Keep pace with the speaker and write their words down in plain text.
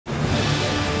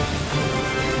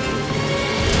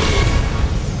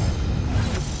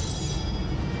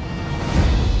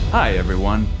Hi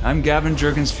everyone, I'm Gavin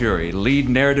Jurgens-Fyhrie, lead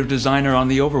narrative designer on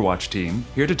the Overwatch team,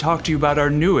 here to talk to you about our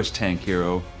newest tank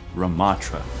hero,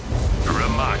 Ramattra.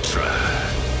 Ramattra,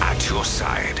 at your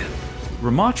side.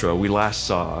 Ramattra we last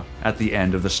saw at the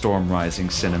end of the Storm Rising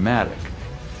cinematic.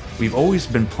 We've always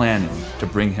been planning to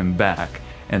bring him back,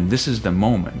 and this is the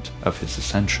moment of his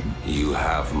ascension. You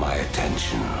have my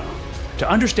attention. To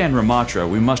understand Ramattra,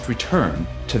 we must return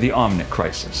to the Omnic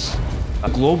Crisis, a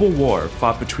global war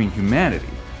fought between humanity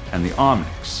and the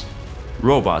Omnics,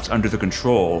 robots under the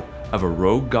control of a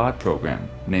rogue god program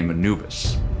named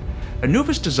Anubis.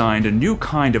 Anubis designed a new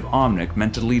kind of Omnic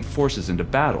meant to lead forces into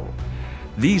battle.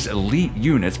 These elite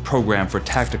units programmed for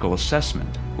tactical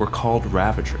assessment were called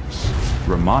Ravagers.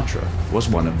 Ramattra was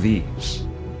one of these.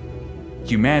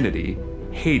 Humanity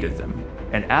hated them,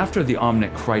 and after the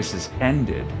Omnic Crisis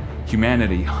ended,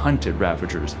 humanity hunted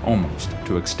Ravagers almost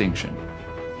to extinction.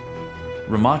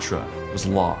 Ramattra was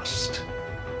lost.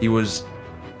 He was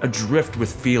adrift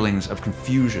with feelings of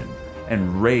confusion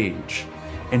and rage.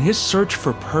 In his search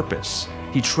for purpose,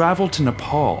 he traveled to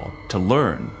Nepal to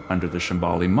learn, under the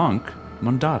Shambhali monk,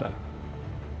 Mandata.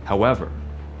 However,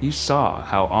 he saw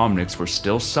how Omnics were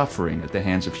still suffering at the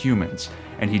hands of humans,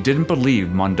 and he didn't believe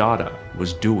Mandata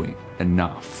was doing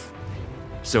enough.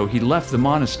 So he left the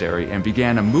monastery and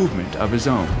began a movement of his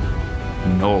own,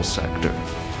 Null Sector.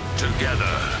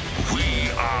 Together, we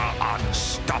are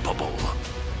unstoppable.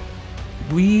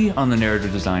 We on the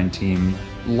narrative design team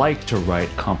like to write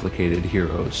complicated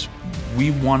heroes.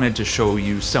 We wanted to show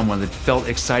you someone that felt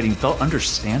exciting, felt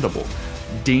understandable,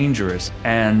 dangerous,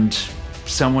 and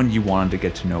someone you wanted to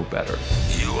get to know better.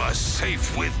 You are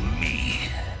safe with me.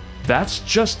 That's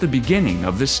just the beginning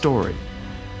of this story.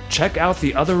 Check out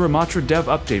the other Ramattra dev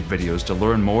update videos to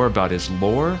learn more about his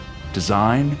lore,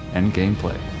 design, and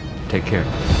gameplay. Take care.